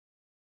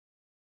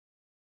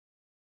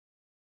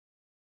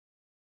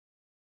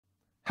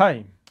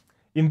Hi!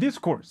 In this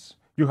course,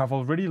 you have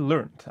already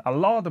learned a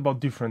lot about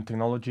different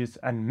technologies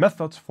and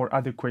methods for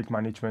adequate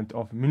management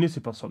of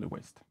municipal solid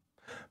waste.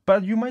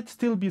 But you might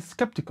still be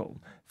skeptical,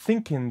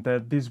 thinking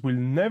that this will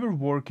never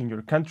work in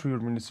your country or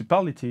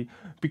municipality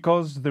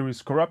because there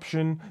is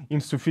corruption,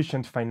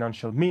 insufficient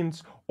financial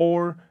means,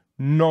 or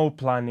no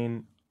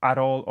planning at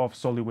all of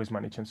solid waste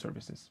management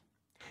services.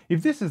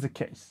 If this is the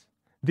case,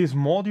 this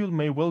module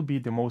may well be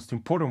the most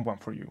important one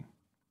for you.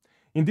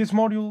 In this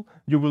module,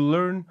 you will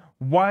learn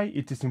why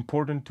it is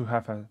important to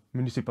have a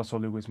municipal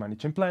solid waste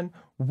management plan,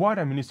 what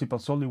a municipal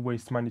solid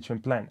waste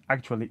management plan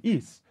actually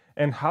is,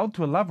 and how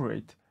to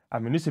elaborate a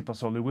municipal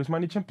solid waste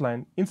management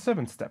plan in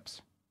 7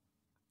 steps.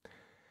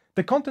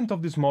 The content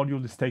of this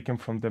module is taken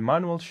from the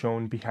manual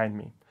shown behind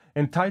me,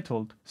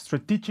 entitled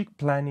Strategic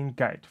Planning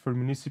Guide for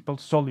Municipal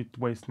Solid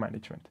Waste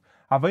Management,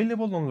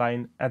 available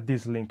online at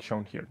this link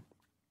shown here.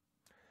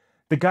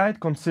 The guide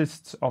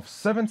consists of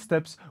 7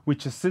 steps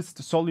which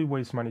assist solid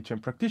waste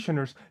management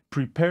practitioners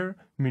prepare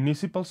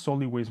municipal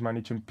solid waste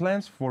management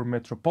plans for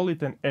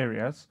metropolitan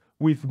areas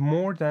with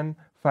more than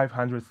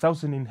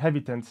 500,000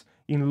 inhabitants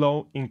in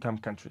low-income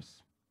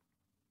countries.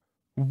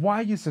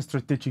 Why is a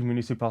strategic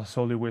municipal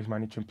solid waste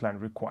management plan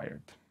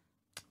required?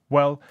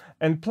 Well,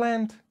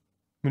 unplanned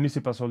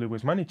municipal solid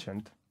waste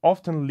management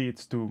often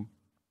leads to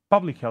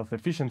public health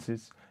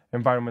deficiencies,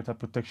 environmental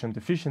protection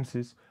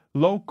deficiencies,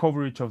 low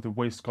coverage of the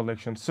waste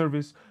collection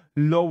service,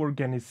 low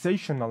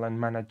organizational and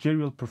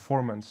managerial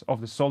performance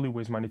of the solid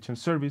waste management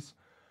service,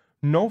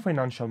 no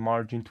financial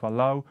margin to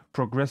allow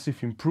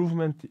progressive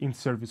improvement in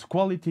service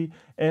quality,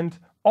 and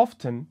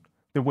often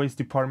the waste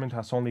department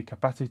has only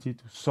capacity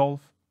to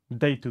solve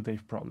day-to-day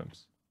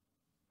problems.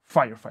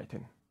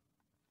 Firefighting.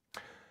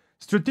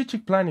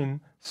 Strategic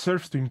planning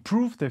serves to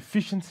improve the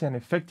efficiency and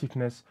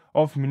effectiveness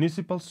of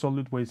municipal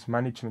solid waste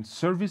management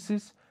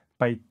services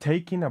by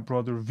taking a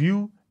broader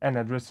view and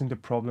addressing the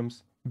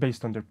problems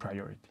based on their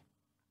priority.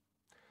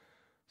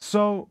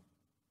 So,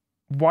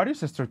 what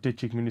is a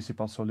strategic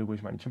municipal solid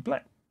waste management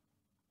plan?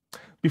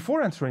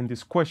 Before answering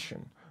this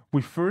question,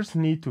 we first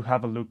need to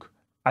have a look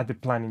at the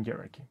planning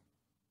hierarchy.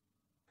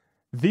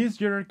 This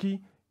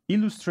hierarchy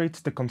illustrates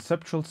the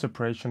conceptual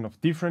separation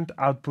of different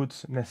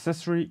outputs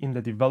necessary in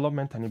the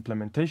development and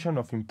implementation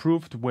of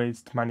improved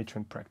waste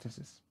management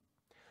practices.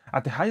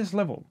 At the highest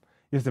level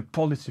is the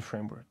policy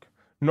framework,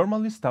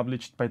 normally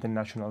established by the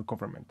national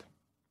government.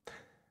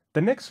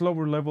 The next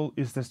lower level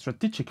is the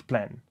strategic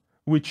plan,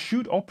 which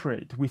should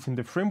operate within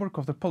the framework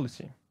of the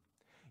policy.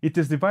 It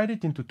is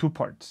divided into 2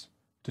 parts: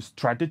 the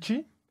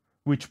strategy,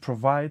 which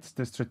provides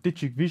the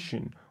strategic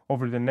vision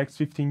over the next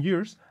 15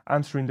 years,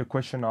 answering the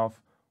question of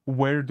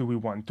where do we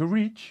want to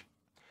reach,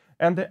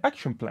 and the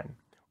action plan,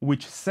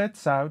 which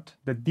sets out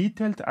the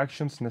detailed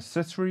actions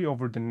necessary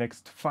over the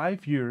next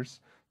 5 years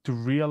to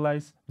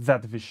realize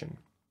that vision.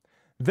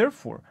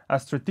 Therefore, a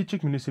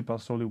strategic municipal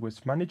solid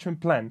waste management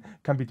plan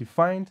can be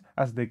defined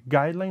as the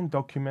guideline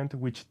document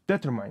which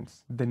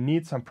determines the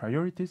needs and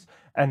priorities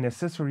and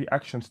necessary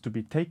actions to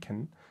be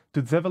taken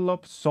to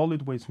develop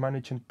solid waste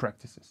management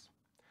practices.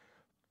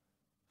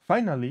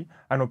 Finally,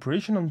 an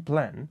operational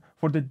plan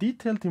for the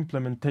detailed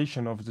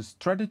implementation of the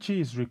strategy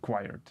is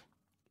required.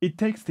 It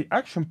takes the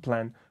action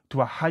plan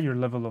to a higher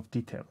level of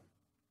detail.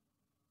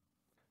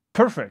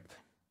 Perfect!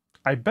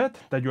 I bet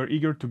that you are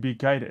eager to be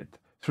guided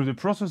through the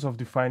process of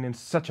defining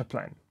such a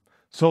plan.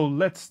 So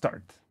let's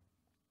start.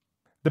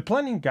 The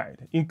planning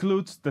guide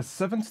includes the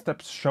 7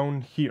 steps shown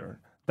here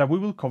that we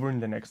will cover in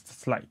the next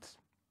slides.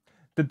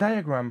 The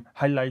diagram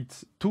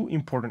highlights 2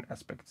 important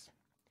aspects.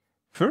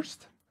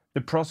 First,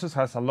 the process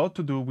has a lot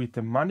to do with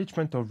the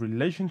management of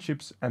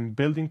relationships and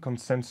building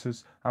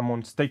consensus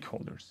among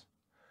stakeholders.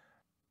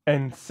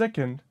 And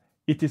second,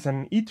 it is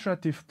an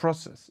iterative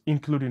process,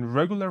 including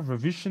regular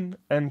revision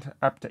and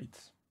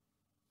updates.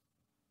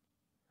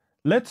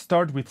 Let's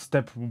start with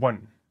step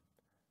 1.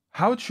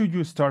 How should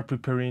you start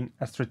preparing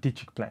a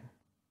strategic plan?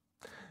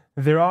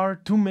 There are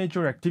 2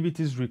 major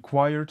activities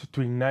required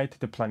to ignite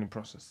the planning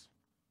process: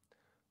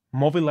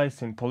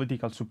 mobilizing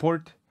political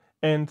support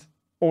and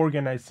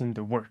organizing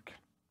the work.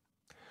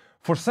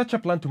 For such a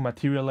plan to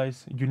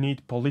materialize, you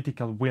need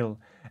political will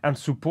and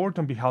support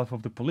on behalf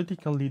of the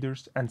political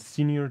leaders and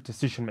senior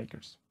decision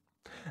makers.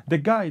 The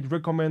guide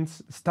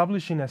recommends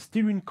establishing a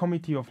steering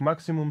committee of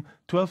maximum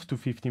 12 to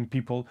 15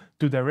 people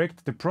to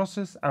direct the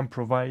process and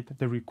provide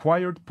the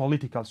required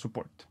political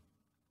support.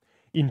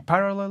 In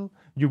parallel,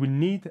 you will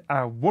need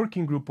a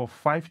working group of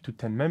 5 to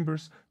 10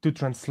 members to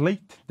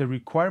translate the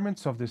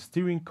requirements of the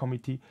steering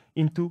committee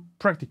into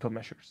practical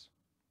measures.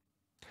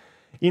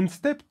 In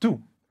step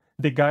 2,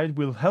 the guide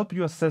will help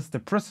you assess the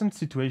present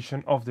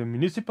situation of the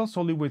municipal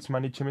solid waste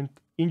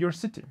management in your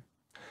city.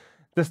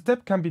 The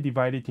step can be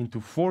divided into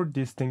 4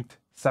 distinct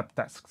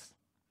subtasks: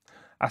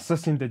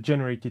 assessing the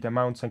generated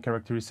amounts and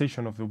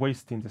characterization of the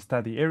waste in the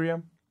study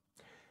area,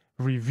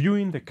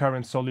 reviewing the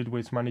current solid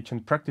waste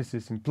management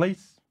practices in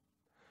place,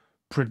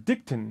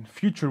 predicting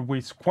future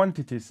waste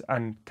quantities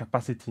and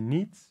capacity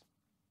needs,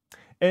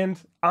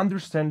 and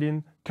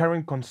understanding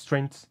current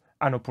constraints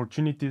and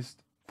opportunities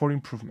for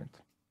improvement.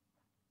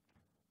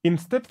 In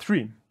step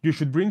 3, you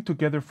should bring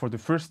together for the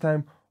first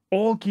time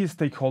all key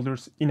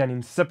stakeholders in an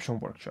inception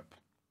workshop.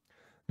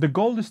 The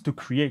goal is to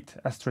create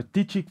a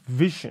strategic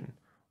vision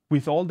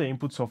with all the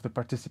inputs of the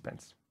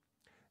participants.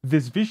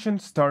 This vision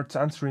starts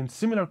answering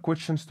similar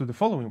questions to the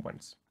following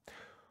ones.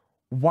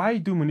 Why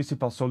do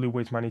municipal solid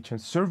waste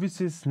management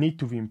services need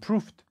to be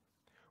improved?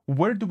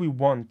 Where do we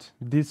want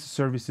these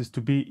services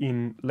to be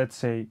in, let's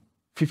say,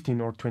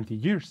 15 or 20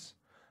 years?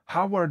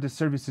 How are the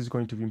services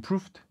going to be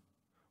improved?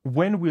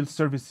 When will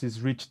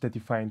services reach the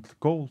defined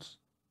goals,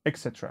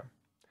 etc.?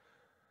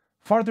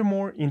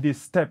 Furthermore, in this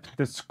step,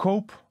 the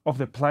scope of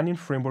the planning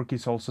framework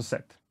is also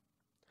set.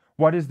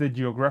 What is the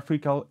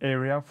geographical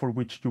area for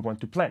which you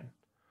want to plan?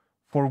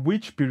 For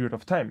which period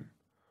of time?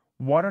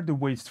 What are the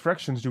waste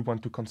fractions you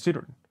want to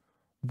consider?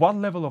 What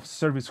level of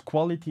service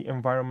quality,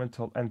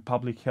 environmental and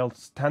public health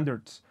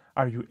standards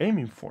are you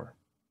aiming for?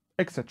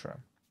 Etc.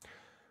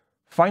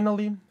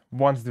 Finally,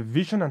 once the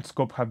vision and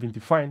scope have been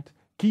defined,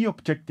 key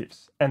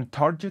objectives and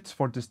targets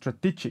for the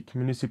strategic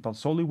municipal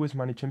solid waste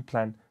management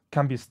plan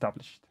can be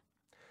established.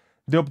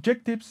 The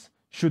objectives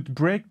should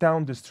break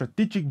down the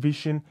strategic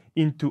vision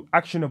into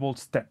actionable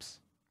steps.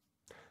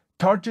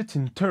 Targets,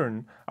 in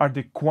turn, are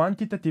the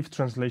quantitative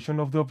translation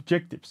of the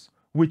objectives,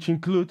 which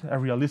include a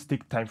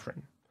realistic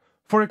timeframe.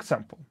 For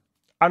example,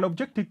 an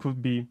objective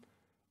could be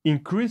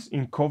increase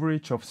in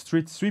coverage of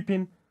street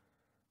sweeping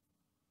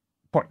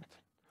point,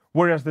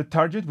 whereas the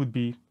target would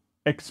be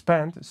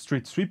expand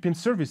street sweeping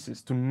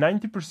services to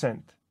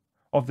 90%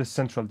 of the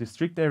central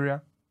district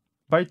area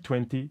by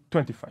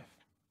 2025.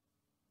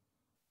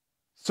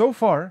 So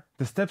far,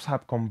 the steps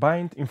have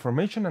combined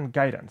information and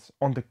guidance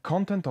on the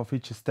content of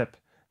each step,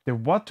 the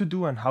what to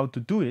do and how to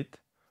do it,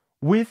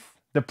 with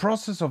the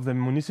process of the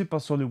municipal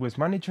solid waste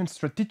management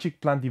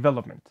strategic plan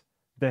development,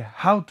 the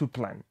how to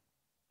plan.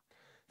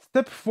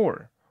 Step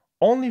 4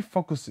 only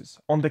focuses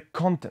on the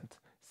content,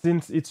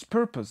 since its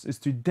purpose is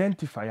to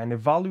identify and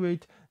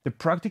evaluate the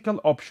practical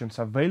options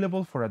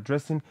available for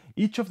addressing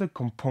each of the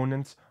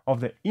components of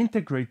the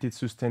integrated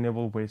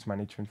sustainable waste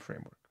management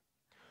framework,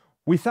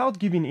 without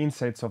giving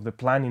insights of the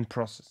planning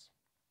process.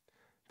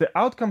 The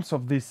outcomes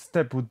of this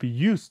step would be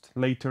used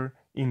later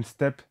in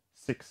step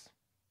 6.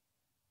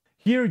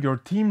 Here, your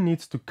team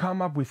needs to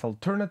come up with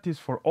alternatives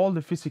for all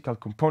the physical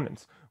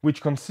components,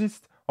 which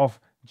consist of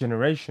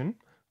generation,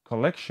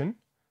 collection,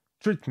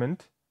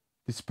 treatment,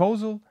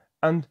 disposal,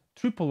 and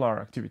RRR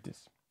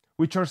activities,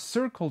 which are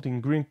circled in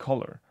green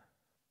color,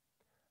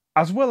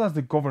 as well as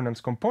the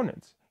governance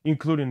components,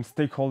 including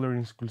stakeholder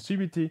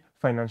inclusivity,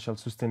 financial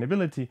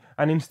sustainability,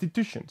 and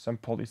institutions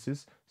and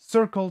policies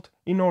circled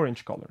in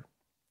orange color.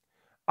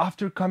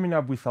 After coming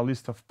up with a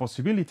list of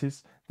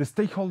possibilities, the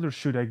stakeholders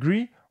should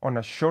agree on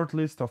a short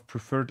list of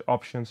preferred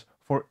options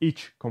for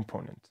each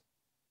component.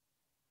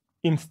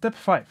 In step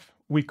 5,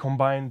 we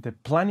combine the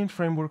planning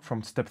framework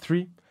from step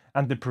 3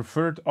 and the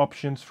preferred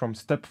options from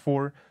step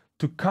 4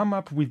 to come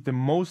up with the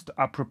most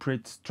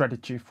appropriate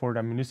strategy for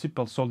a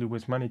municipal solid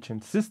waste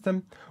management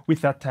system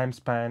with a time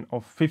span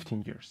of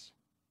 15 years.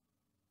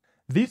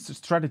 This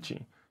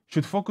strategy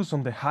should focus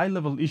on the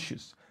high-level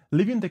issues,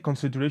 leaving the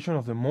consideration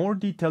of the more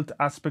detailed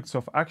aspects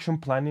of action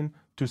planning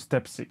to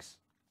step 6.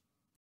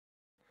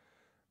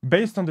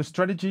 Based on the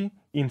strategy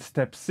in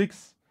step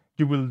 6,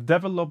 you will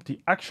develop the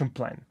action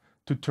plan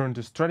to turn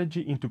the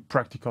strategy into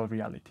practical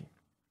reality.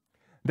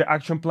 The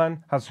action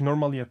plan has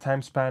normally a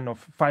time span of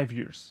 5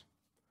 years.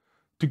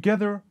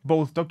 Together,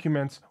 both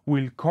documents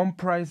will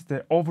comprise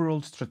the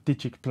overall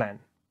strategic plan.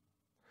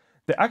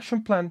 The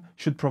action plan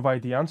should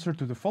provide the answer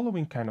to the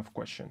following kind of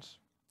questions.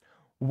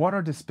 What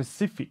are the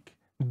specific,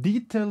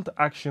 detailed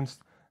actions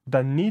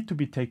that need to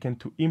be taken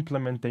to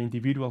implement the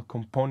individual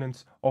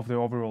components of the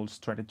overall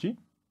strategy?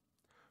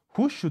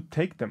 Who should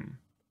take them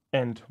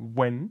and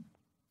when?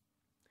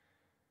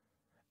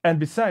 And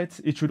besides,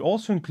 it should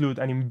also include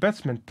an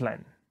investment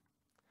plan.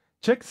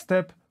 Check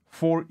step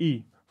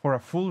 4E for a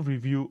full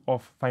review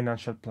of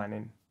financial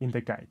planning in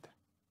the guide.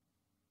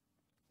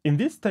 In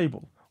this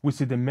table, we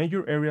see the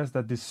major areas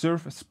that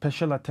deserve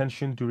special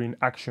attention during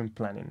action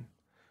planning.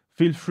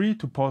 Feel free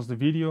to pause the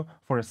video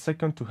for a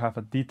second to have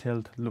a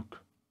detailed look.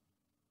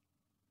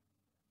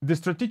 The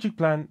strategic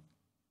plan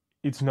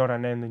is not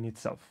an end in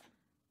itself.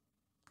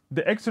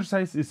 The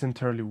exercise is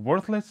entirely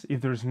worthless if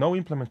there is no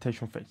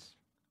implementation phase.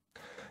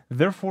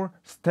 Therefore,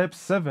 step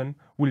 7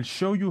 will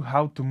show you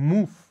how to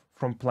move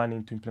from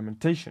planning to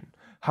implementation,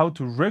 how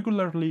to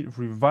regularly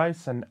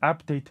revise and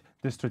update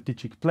the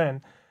strategic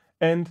plan,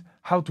 and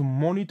how to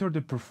monitor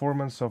the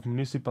performance of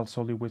municipal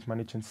solid waste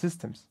management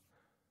systems.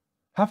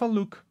 Have a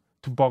look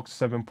to box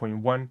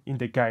 7.1 in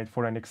the guide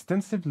for an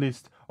extensive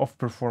list of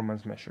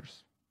performance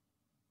measures.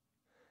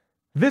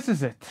 This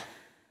is it.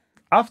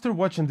 After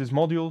watching this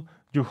module,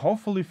 you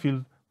hopefully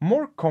feel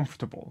more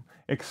comfortable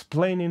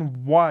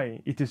explaining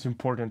why it is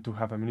important to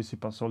have a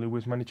municipal solid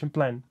waste management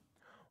plan,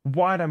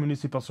 what a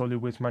municipal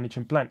solid waste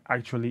management plan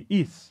actually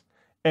is,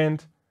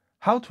 and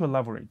how to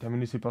elaborate a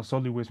municipal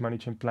solid waste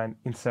management plan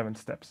in 7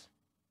 steps.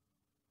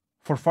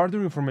 For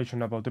further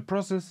information about the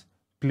process,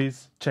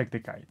 please check the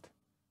guide.